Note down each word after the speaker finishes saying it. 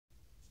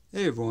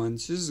Hey everyone,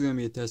 so this is going to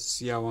be a test to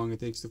see how long it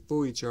takes to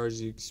fully charge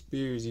the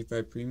Xperia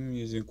Z5 Premium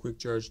using a quick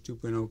charge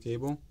 2.0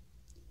 cable.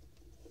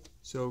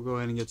 So we'll go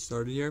ahead and get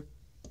started here.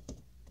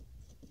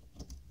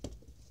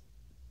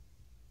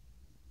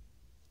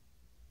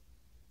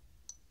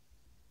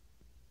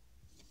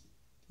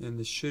 And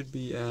this should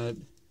be at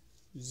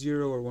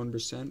 0 or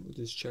 1%. We'll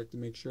just check to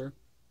make sure.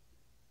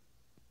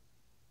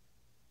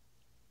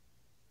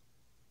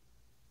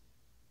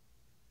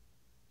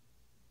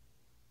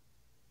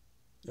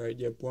 Alright,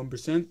 yep,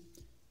 1%.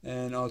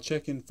 And I'll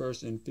check in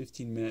first in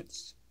 15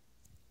 minutes.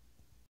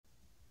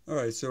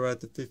 Alright, so we're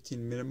at the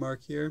 15-minute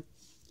mark here.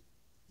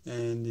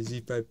 And the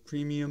Z5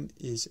 Premium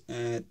is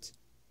at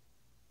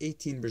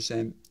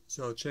 18%.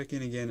 So I'll check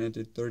in again at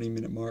the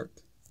 30-minute mark.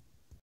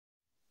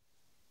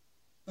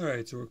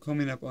 Alright, so we're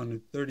coming up on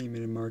the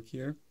 30-minute mark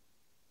here.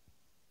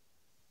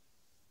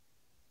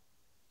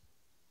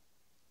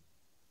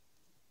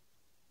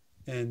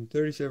 And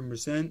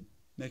 37%.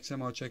 Next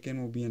time I'll check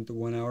in will be at the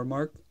 1 hour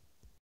mark.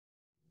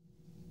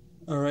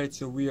 Alright,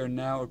 so we are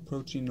now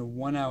approaching the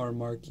 1 hour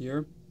mark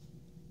here.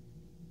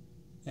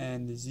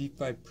 And the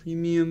Z5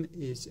 Premium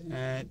is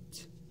at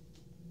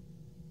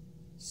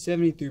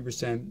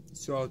 73%.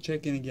 So I'll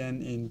check in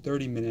again in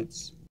 30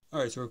 minutes.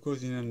 Alright, so we're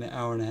closing on the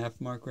hour and a half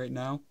mark right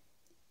now.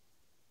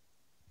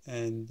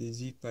 And the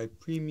Z5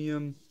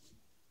 Premium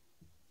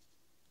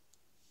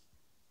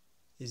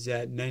is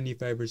at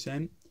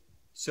 95%.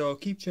 So I'll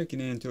keep checking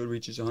in until it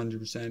reaches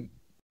 100%.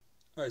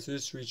 Alright, so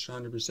this reached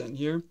 100%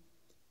 here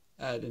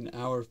at an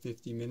hour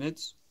 50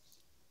 minutes.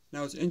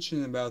 Now what's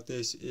interesting about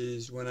this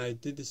is when I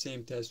did the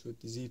same test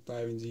with the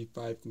Z5 and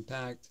Z5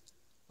 Compact,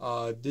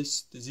 the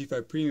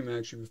Z5 Premium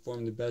actually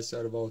performed the best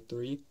out of all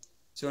three.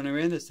 So when I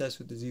ran this test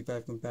with the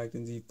Z5 Compact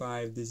and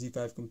Z5, the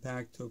Z5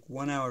 Compact took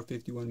 1 hour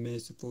 51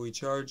 minutes to fully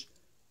charge,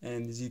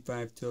 and the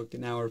Z5 took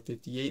an hour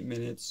 58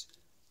 minutes.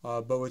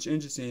 But what's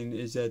interesting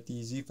is that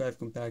the Z5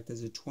 Compact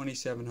has a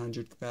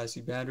 2700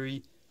 capacity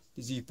battery,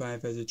 the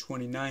Z5 has a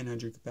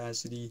 2900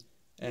 capacity,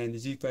 and the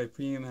Z5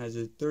 Premium has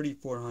a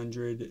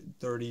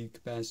 3430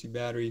 capacity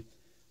battery.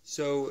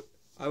 So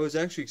I was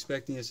actually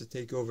expecting this to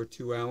take over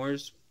 2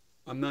 hours.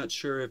 I'm not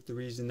sure if the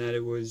reason that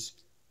it was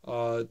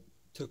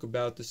took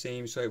about the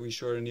same, slightly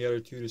shorter than the other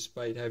two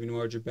despite having a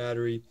larger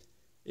battery,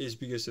 is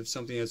because of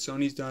something that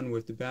Sony's done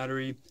with the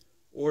battery,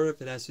 or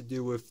if it has to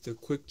do with the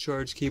quick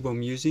charge cable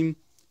I'm using.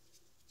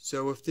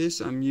 So with this,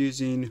 I'm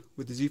using,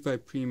 with the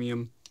Z5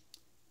 Premium,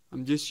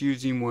 I'm just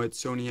using what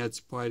Sony had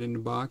supplied in the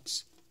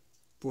box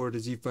for the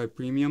Z5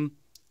 Premium.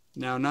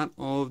 Now, not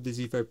all of the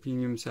Z5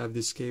 Premiums have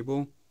this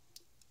cable.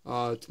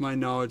 To my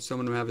knowledge,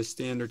 some of them have a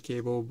standard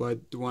cable,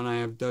 but the one I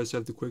have does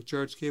have the quick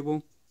charge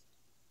cable.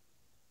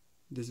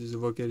 This is a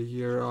look at it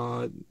here.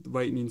 The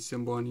lightning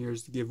symbol on here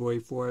is the giveaway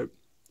for it.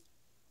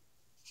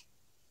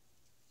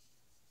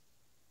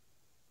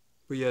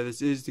 But yeah,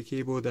 this is the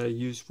cable that I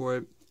use for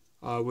it.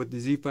 With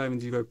the Z5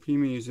 and Z5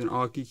 Premium, use an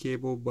AUX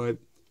cable, but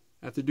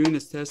after doing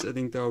this test, I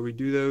think that I'll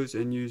redo those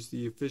and use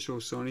the official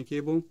Sony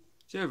cable.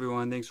 So yeah,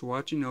 everyone, thanks for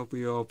watching.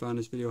 Hopefully you all found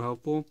this video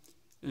helpful.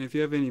 And if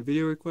you have any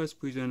video requests,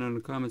 please let me know in the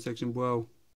comment section below.